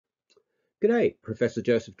G'day, Professor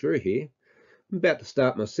Joseph Drew here. I'm about to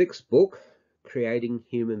start my 6th book, Creating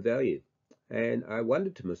Human Value. And I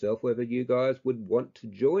wondered to myself whether you guys would want to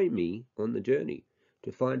join me on the journey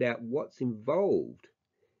to find out what's involved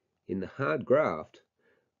in the hard graft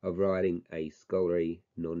of writing a scholarly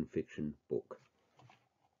non-fiction book.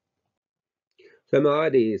 So my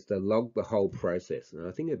idea is to log the whole process, and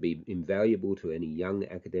I think it'd be invaluable to any young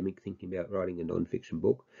academic thinking about writing a non-fiction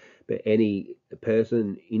book, but any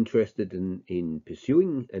person interested in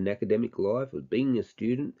pursuing an academic life or being a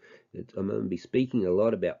student. I'm going to be speaking a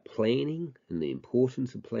lot about planning and the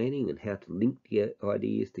importance of planning and how to link the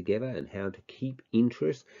ideas together and how to keep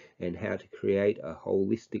interest and how to create a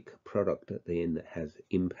holistic product at the end that has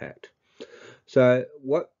impact. So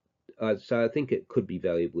I think it could be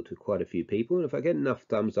valuable to quite a few people, and if I get enough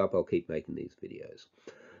thumbs up, I'll keep making these videos.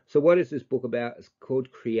 So what is this book about? It's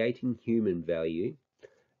called Creating Human Value,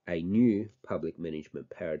 a New Public Management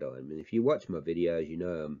Paradigm. And if you watch my videos, you know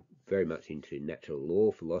I'm very much into natural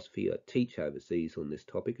law, philosophy. I teach overseas on this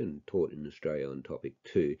topic and taught in Australia on topic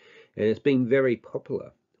too. And it's been very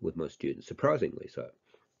popular with my students, surprisingly so.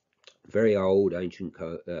 Very old, ancient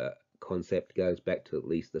concept, goes back to at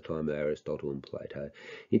least the time of Aristotle and Plato.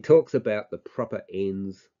 He talks about the proper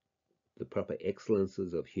ends, the proper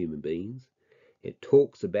excellences of human beings. It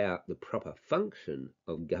talks about the proper function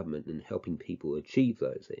of government and helping people achieve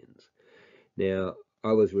those ends. Now,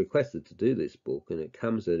 I was requested to do this book, and it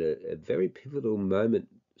comes at a very pivotal moment,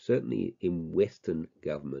 certainly in Western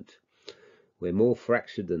government. We're more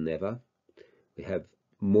fractured than ever. We have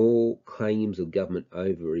more claims of government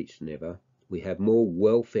overreach than ever. We have more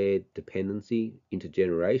welfare dependency,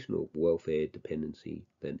 intergenerational welfare dependency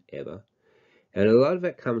than ever. And a lot of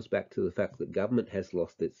that comes back to the fact that government has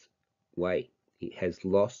lost its way. It has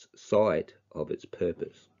lost sight of its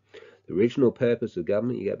purpose. The original purpose of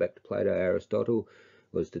government, you go back to Plato, Aristotle,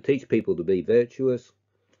 was to teach people to be virtuous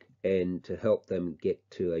and to help them get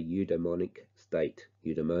to a eudaimonic state,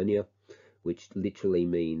 eudaimonia, which literally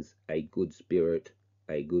means a good spirit,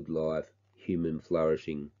 a good life, human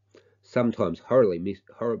flourishing, sometimes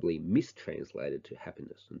horribly mistranslated to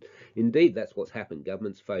happiness. And indeed, that's what's happened.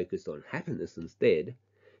 Governments focused on happiness instead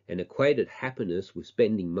and equated happiness with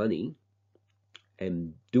spending money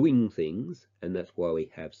and doing things, and that's why we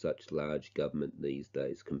have such large government these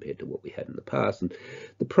days compared to what we had in the past. And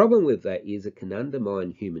the problem with that is it can undermine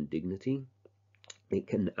human dignity. It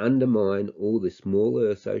can undermine all the smaller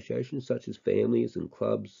associations such as families and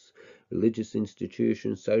clubs, religious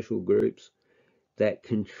institutions, social groups that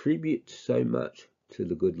contribute so much to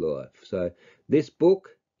the good life. So this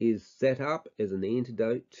book is set up as an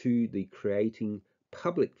antidote to the creating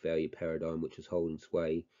public value paradigm, which is holding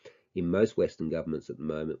sway in most Western governments at the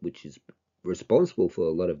moment, which is responsible for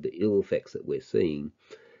a lot of the ill effects that we're seeing.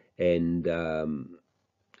 And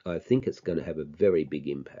I think it's going to have a very big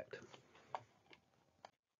impact.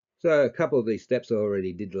 So a couple of these steps I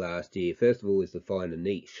already did last year. First of all is to find a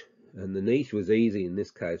niche. And the niche was easy in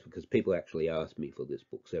this case because people actually asked me for this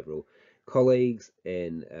book. Several colleagues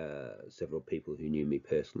and several people who knew me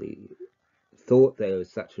personally thought there was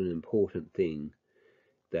such an important thing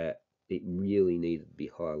that it really needed to be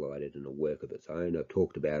highlighted in a work of its own. I've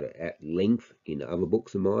talked about it at length in other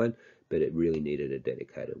books of mine, but it really needed a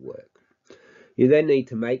dedicated work. You then need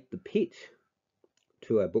to make the pitch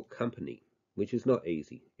to a book company, which is not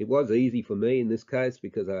easy. It was easy for me in this case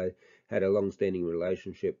because I had a long-standing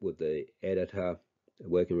relationship with the editor, a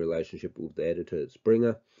working relationship with the editor at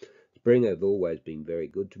Springer. Springer have always been very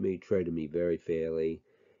good to me, treated me very fairly,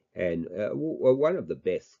 and one of the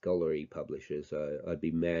best scholarly publishers. I'd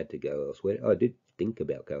be mad to go elsewhere. I did think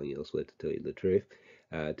about going elsewhere, to tell you the truth,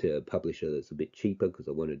 to a publisher that's a bit cheaper because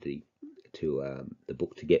I wanted the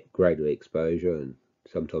book to get greater exposure, and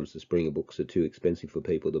sometimes the Springer books are too expensive for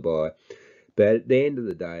people to buy. But at the end of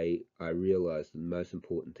the day, I realized the most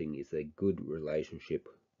important thing is a good relationship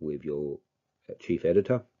with your chief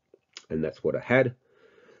editor, and that's what I had.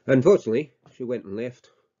 Unfortunately, she went and left,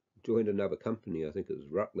 joined another company. I think it was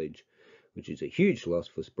Rutledge, which is a huge loss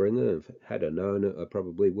for Springer. If had I known it, I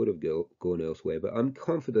probably would have gone elsewhere. But I'm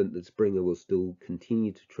confident that Springer will still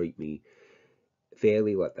continue to treat me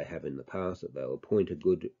fairly like they have in the past, that they'll appoint a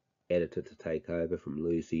good editor to take over from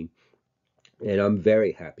Lucy. And I'm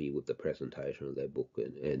very happy with the presentation of their book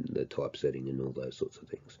and the typesetting and all those sorts of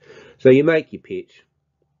things. So you make your pitch,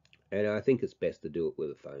 and I think it's best to do it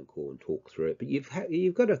with a phone call and talk through it. But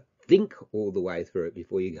you've got to think all the way through it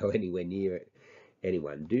before you go anywhere near it.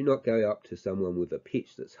 Anyone, do not go up to someone with a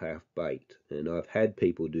pitch that's half-baked. And I've had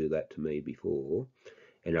people do that to me before,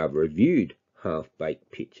 and I've reviewed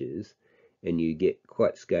half-baked pitches, and you get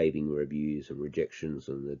quite scathing reviews and rejections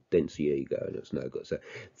and the density ego, and it's no good. So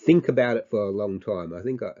think about it for a long time. I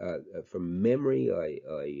think from memory, I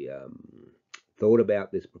thought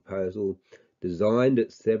about this proposal, designed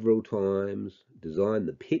it several times, designed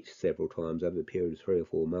the pitch several times over a period of 3 or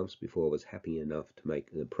 4 months before I was happy enough to make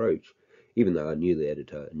an approach, even though I knew the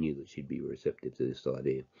editor and knew that she'd be receptive to this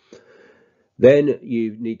idea. Then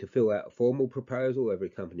you need to fill out a formal proposal. Every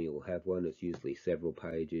company will have one. It's usually several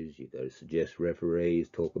pages. You've got to suggest referees,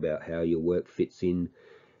 talk about how your work fits in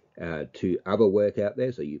to other work out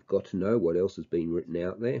there. So you've got to know what else has been written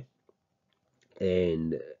out there,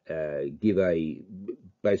 and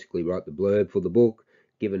basically write the blurb for the book,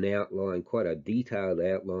 give an outline, quite a detailed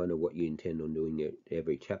outline of what you intend on doing at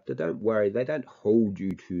every chapter. Don't worry, they don't hold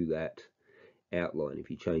you to that outline if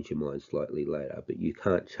you change your mind slightly later, but you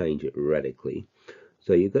can't change it radically.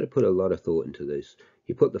 So you've got to put a lot of thought into this.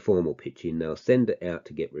 You put the formal pitch in, they'll send it out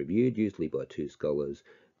to get reviewed, usually by 2 scholars.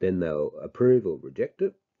 Then they'll approve or reject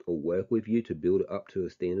it, or work with you to build it up to a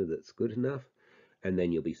standard that's good enough. And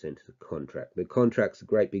then you'll be sent to the contract. The contract's a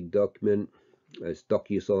great big document. It's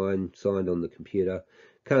DocuSign, signed on the computer.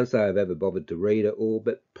 Can't say I've ever bothered to read it all,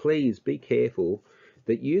 but please be careful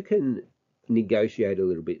that you can negotiate a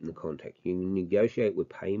little bit in the contract. You can negotiate with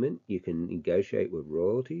payment. You can negotiate with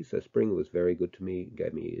royalties. So Springer was very good to me,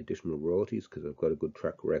 gave me additional royalties because I've got a good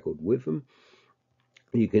track record with them.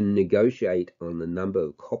 You can negotiate on the number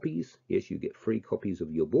of copies. Yes, you get free copies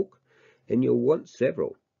of your book, and you'll want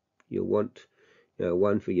several. You'll want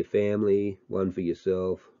one for your family, one for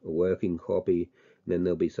yourself, a working copy. And then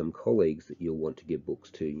there'll be some colleagues that you'll want to give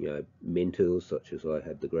books to, mentors, such as I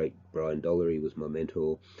had the great Brian Dollery was my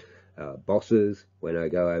mentor, bosses when I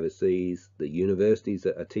go overseas, the universities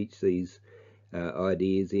that I teach these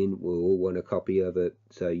ideas in will all want a copy of it.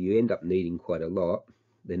 So you end up needing quite a lot.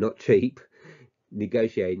 They're not cheap.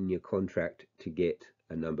 Negotiating your contract to get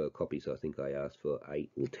a number of copies. I think I asked for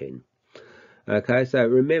 8 or 10. Okay, so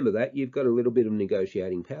remember that you've got a little bit of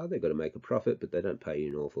negotiating power. They've got to make a profit, but they don't pay you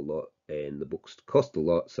an awful lot, and the books cost a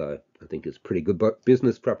lot. So I think it's a pretty good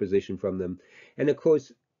business proposition from them. And of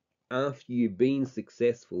course, after you've been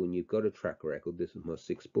successful and you've got a track record, this is my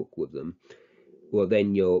 6th book with them, well,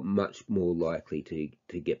 then you're much more likely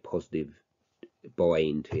to get positive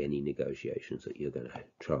buy-in to any negotiations that you're going to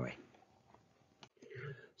try.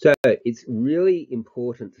 So it's really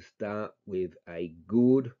important to start with a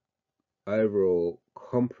good overall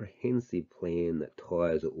comprehensive plan that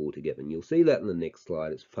ties it all together. And you'll see that in the next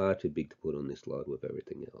slide. It's far too big to put on this slide with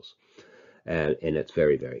everything else. And it's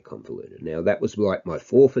very, very convoluted. Now, that was like my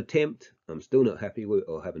 4th attempt. I'm still not happy with it.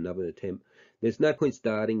 I'll have another attempt. There's no point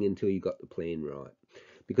starting until you got the plan right.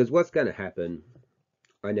 Because what's going to happen,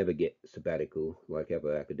 I never get sabbatical like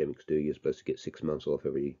other academics do. You're supposed to get 6 months off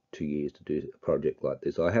every 2 years to do a project like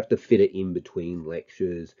this. I have to fit it in between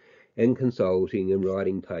lectures and consulting and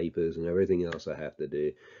writing papers and everything else I have to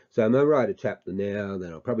do. So I'm going to write a chapter now,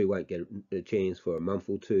 then I probably won't get a chance for a month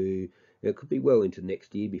or 2. It could be well into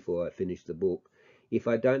next year before I finish the book. If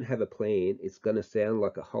I don't have a plan, it's going to sound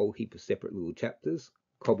like a whole heap of separate little chapters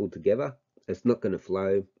cobbled together. It's not going to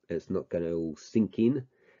flow. It's not going to all sink in.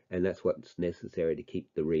 And that's what's necessary to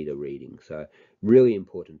keep the reader reading. So really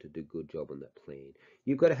important to do a good job on that plan.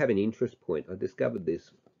 You've got to have an interest point. I discovered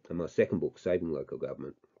this in my 2nd book, Saving Local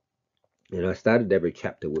Government. And I started every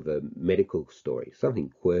chapter with a medical story,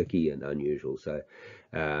 something quirky and unusual. So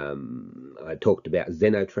I talked about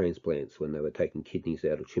xenotransplants, when they were taking kidneys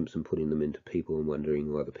out of chimps and putting them into people and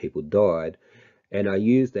wondering why the people died. And I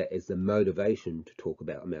used that as the motivation to talk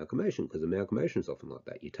about amalgamation, because amalgamation is often like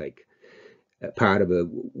that. You take part of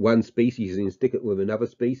one species and stick it with another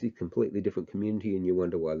species, completely different community, and you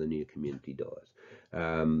wonder why the new community dies.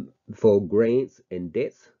 For grants and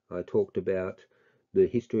debts, I talked about the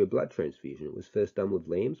history of blood transfusion. It was first done with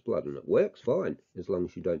lamb's blood, and it works fine as long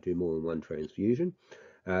as you don't do more than 1 transfusion.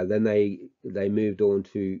 Then they moved on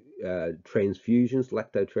to transfusions,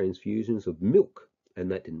 lactotransfusions of milk, and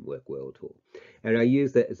that didn't work well at all. And I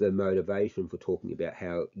use that as a motivation for talking about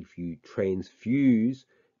how if you transfuse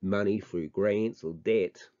money through grants or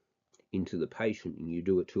debt into the patient and you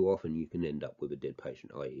do it too often, you can end up with a dead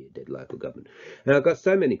patient, i.e. a dead local government. And I got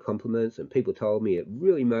so many compliments, and people told me it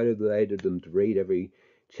really motivated them to read every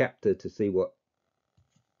chapter to see what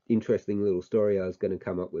interesting little story I was going to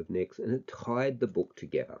come up with next, and it tied the book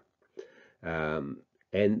together.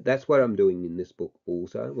 And that's what I'm doing in this book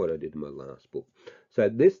also, what I did in my last book. So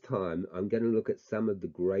this time I'm going to look at some of the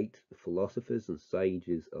great philosophers and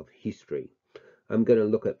sages of history. I'm going to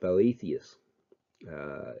look at Boethius.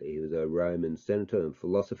 He was a Roman senator and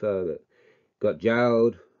philosopher that got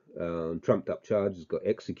jailed, trumped up charges, got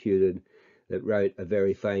executed. that wrote a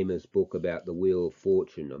very famous book about the Wheel of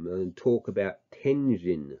Fortune. I'm going to talk about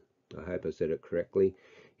Tenjin. I hope I said it correctly.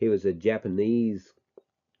 He was a Japanese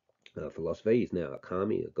philosopher. He's now a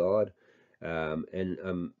kami, a god.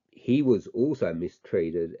 He was also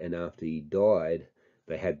mistreated, and after he died,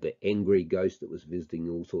 they had the angry ghost that was visiting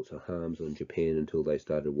all sorts of harms on Japan until they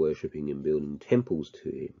started worshipping and building temples to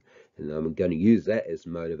him. And I'm going to use that as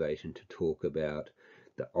motivation to talk about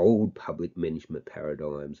the old public management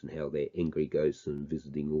paradigms and how they're angry ghosts and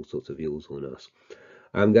visiting all sorts of ills on us.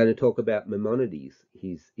 I'm going to talk about Maimonides,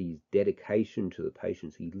 his dedication to the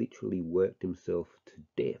patients. He literally worked himself to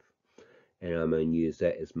death. And I'm going to use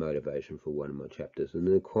that as motivation for one of my chapters. And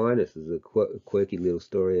then Aquinas is a quirky little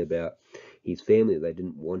story about his family. They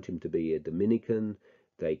didn't want him to be a Dominican.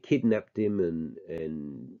 They kidnapped him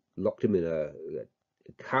and locked him in a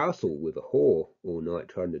castle with a whore all night,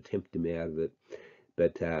 trying to tempt him out of it.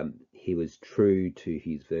 But he was true to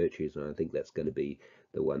his virtues, and I think that's going to be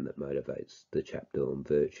the one that motivates the chapter on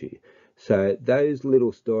virtue. So those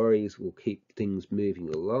little stories will keep things moving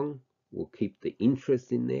along, will keep the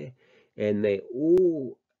interest in there, and they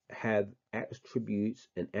all have attributes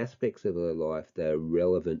and aspects of her life that are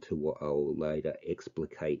relevant to what I will later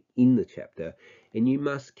explicate in the chapter. And you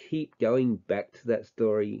must keep going back to that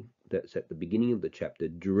story that's at the beginning of the chapter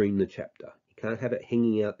during the chapter. You can't have it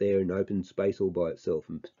hanging out there in open space all by itself,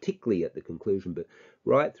 and particularly at the conclusion, but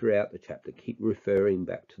right throughout the chapter, keep referring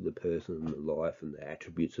back to the person and the life and the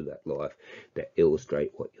attributes of that life that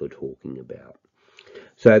illustrate what you're talking about.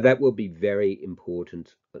 So that will be very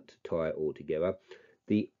important to tie it all together.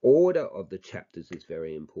 The order of the chapters is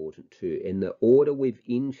very important too, and the order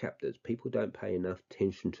within chapters. People don't pay enough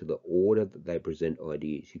attention to the order that they present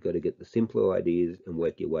ideas. You've got to get the simpler ideas and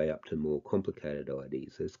work your way up to more complicated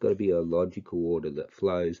ideas. So it's got to be a logical order that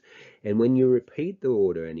flows, and when you repeat the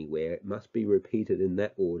order anywhere, it must be repeated in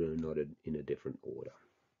that order and not in a different order.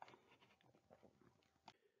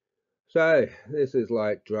 So this is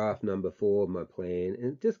like draft number 4 of my plan,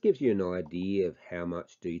 and it just gives you an idea of how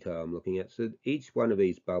much detail I'm looking at. So each one of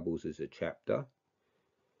these bubbles is a chapter,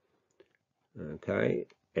 okay,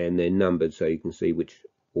 and they're numbered so you can see which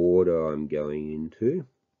order I'm going into.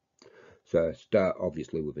 So start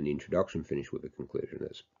obviously with an introduction, finish with a conclusion.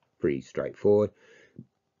 That's pretty straightforward.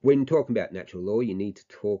 When talking about natural law, you need to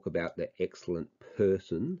talk about the excellent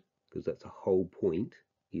person, because that's the whole point,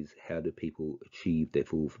 is how do people achieve their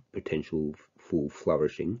full potential, full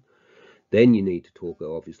flourishing. Then you need to talk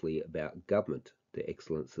obviously about government, the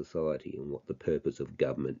excellent society, and what the purpose of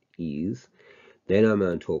government is. Then I'm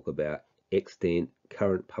going to talk about extant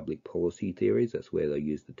current public policy theories. That's where they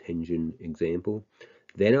use the Tenjin example.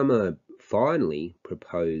 Then I'm going to finally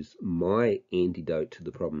propose my antidote to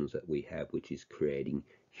the problems that we have, which is creating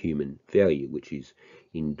human value, which is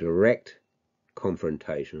in direct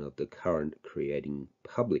confrontation of the current creating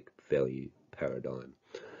public value paradigm,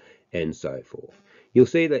 and so forth. You'll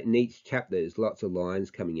see that in each chapter there's lots of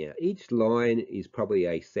lines coming out. Each line is probably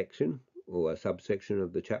a section or a subsection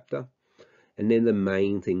of the chapter, and then the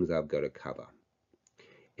main things I've got to cover.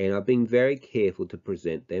 And I've been very careful to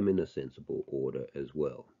present them in a sensible order as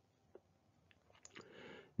well.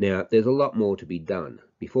 Now, there's a lot more to be done.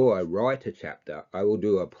 Before I write a chapter, I will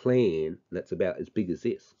do a plan that's about as big as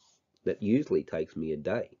this. That usually takes me a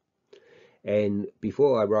day. And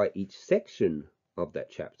before I write each section of that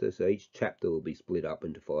chapter, so each chapter will be split up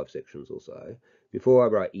into 5 sections or so, before I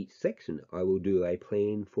write each section, I will do a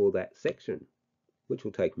plan for that section, which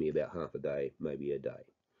will take me about half a day, maybe a day.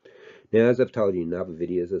 Now, as I've told you in other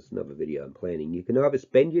videos, there's another video on planning. You can either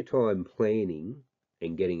spend your time planning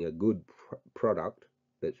and getting a good product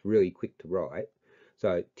that's really quick to write.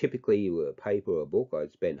 So typically with a paper or a book,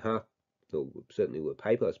 I'd spend half, or certainly with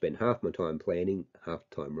paper, I spend half my time planning, half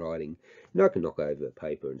the time writing, and I can knock over a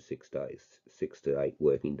paper in 6 days, 6 to 8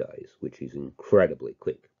 working days, which is incredibly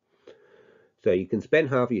quick. So you can spend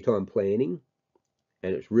half of your time planning,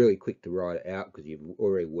 and it's really quick to write it out because you've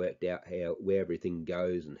already worked out where everything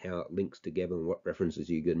goes and how it links together and what references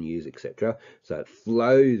you're going to use, etc. So it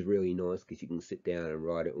flows really nice because you can sit down and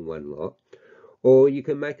write it in one lot. Or you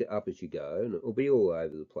can make it up as you go, and it'll be all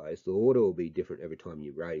over the place. The order will be different every time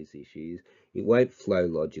you raise issues. It won't flow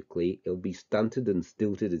logically. It'll be stunted and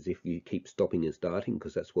stilted as if you keep stopping and starting,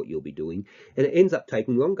 because that's what you'll be doing. And it ends up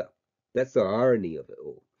taking longer. That's the irony of it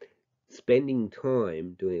all. Spending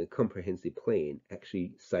time doing a comprehensive plan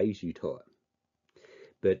actually saves you time.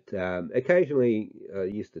 But occasionally I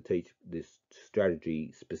used to teach this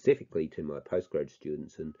strategy specifically to my postgrad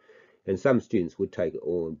students, and some students would take it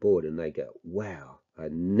all on board and they go, wow, I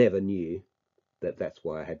never knew that that's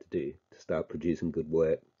what I had to do to start producing good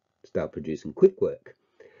work, start producing quick work.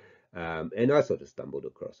 And I sort of stumbled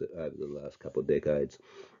across it over the last couple of decades.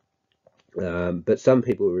 But some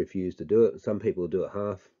people refuse to do it. Some people do a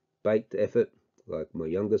half-baked effort, like my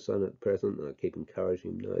youngest son at present. And I keep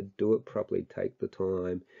encouraging him, no, do it properly, take the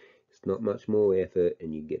time. It's not much more effort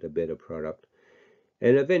and you get a better product.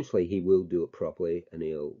 And eventually he will do it properly and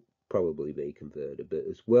he'll probably be converted, but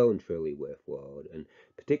it's well and truly worthwhile. And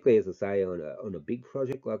particularly, as I say, on a big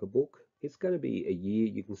project like a book, it's going to be a year.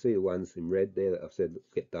 You can see the ones in red there that I've said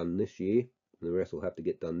get done this year, and the rest will have to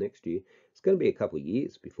get done next year. It's going to be a couple of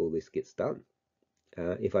years before this gets done.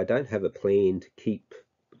 If I don't have a plan to keep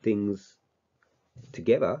things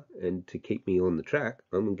together and to keep me on the track,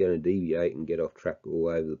 I'm going to deviate and get off track all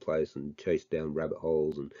over the place and chase down rabbit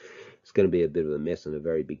holes, and it's going to be a bit of a mess and a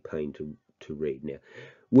very big pain to read. Now,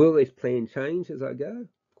 will this plan change as I go?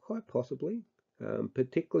 Quite possibly.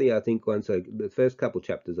 Particularly, I think once the first couple of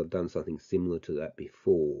chapters, I've done something similar to that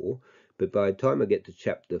before, but by the time I get to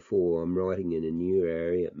chapter 4, I'm writing in a new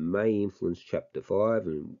area. It may influence chapter 5,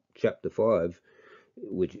 and chapter 5,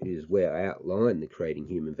 which is where I outline the creating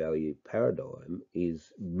human value paradigm,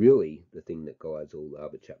 is really the thing that guides all the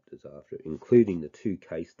other chapters after, including the 2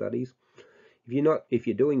 case studies. If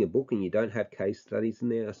you're doing a book and you don't have case studies in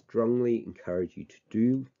there, I strongly encourage you to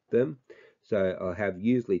do them. So I have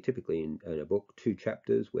typically in a book, 2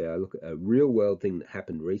 chapters where I look at a real world thing that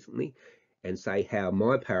happened recently and say how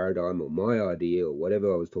my paradigm or my idea or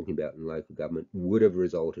whatever I was talking about in local government would have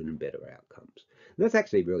resulted in better outcomes. And that's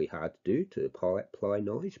actually really hard to do, to apply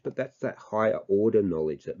knowledge, but that's that higher order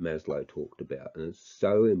knowledge that Maslow talked about. And it's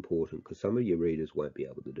so important because some of your readers won't be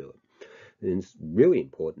able to do it. And it's really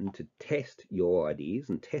important to test your ideas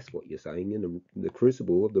and test what you're saying in the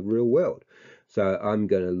crucible of the real world. So I'm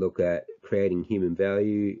going to look at creating human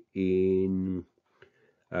value in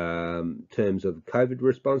terms of COVID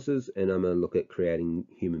responses, and I'm going to look at creating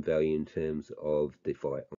human value in terms of the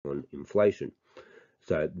fight on inflation.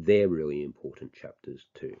 So they're really important chapters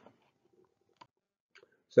too.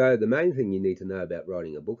 So the main thing you need to know about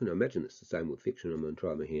writing a book, and I imagine it's the same with fiction, I'm going to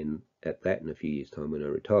try my hand at that in a few years' time when I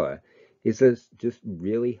retire, is that it's just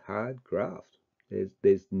really hard graft.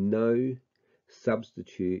 There's no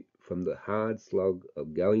substitute from the hard slog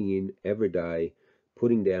of going in every day,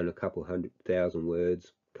 putting down a couple thousand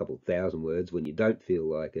words when you don't feel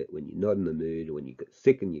like it, when you're not in the mood, or when you get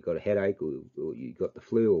sick and you've got a headache, or you got the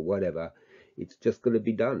flu or whatever. It's just got to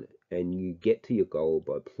be done, and you get to your goal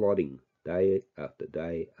by plotting day after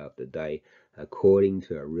day after day, according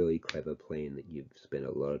to a really clever plan that you've spent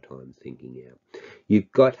a lot of time thinking out.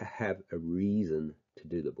 You've got to have a reason to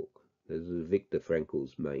do the book. This is Viktor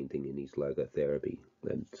Frankl's main thing in his logotherapy,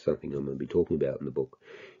 and something I'm going to be talking about in the book.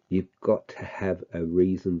 You've got to have a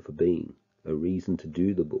reason for being, a reason to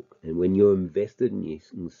do the book. And when you're invested and you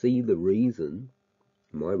can see the reason,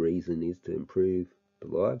 my reason is to improve the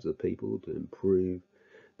lives of people, to improve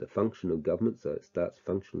the function of government so it starts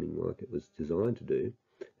functioning like it was designed to do.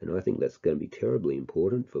 And I think that's going to be terribly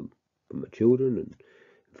important for my children and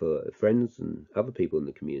for friends and other people in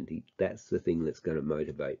the community. That's the thing that's going to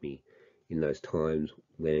motivate me in those times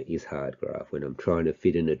when it is hard graft, when I'm trying to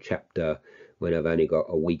fit in a chapter, when I've only got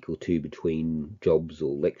a week or 2 between jobs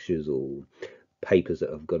or lectures or papers that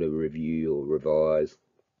I've got to review or revise.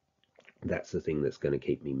 That's the thing that's going to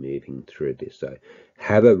keep me moving through this. So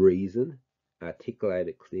have a reason, articulate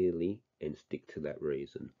it clearly, and stick to that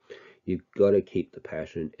reason. You've got to keep the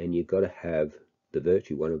passion, and you've got to have the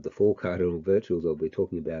virtue, one of the 4 cardinal virtues I'll be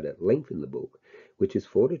talking about at length in the book, which is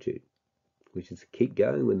fortitude, which is to keep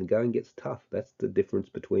going when the going gets tough. That's the difference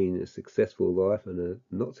between a successful life and a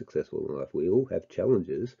not successful life. We all have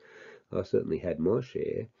challenges. I certainly had my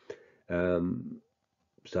share.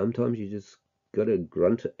 Sometimes you just got to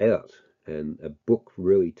grunt it out, and a book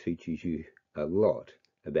really teaches you a lot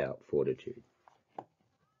about fortitude.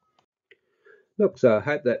 Look, so I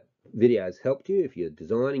hope that video has helped you. If you're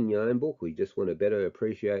designing your own book or you just want to better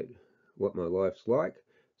appreciate what my life's like,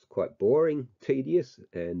 it's quite boring, tedious,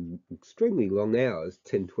 and extremely long hours,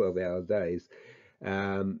 10, 12-hour days.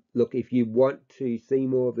 Look, if you want to see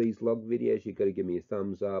more of these log videos, you've got to give me a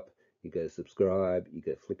thumbs up. You've got to subscribe. You've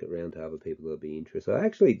got to flick it around to other people that'll be interested.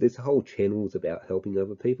 Actually, this whole channel is about helping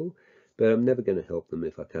other people, but I'm never going to help them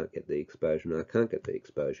if I can't get the exposure. And I can't get the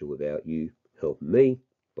exposure without you helping me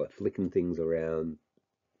by flicking things around,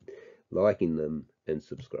 liking them, and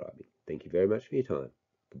subscribing. Thank you very much for your time.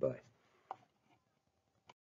 Goodbye.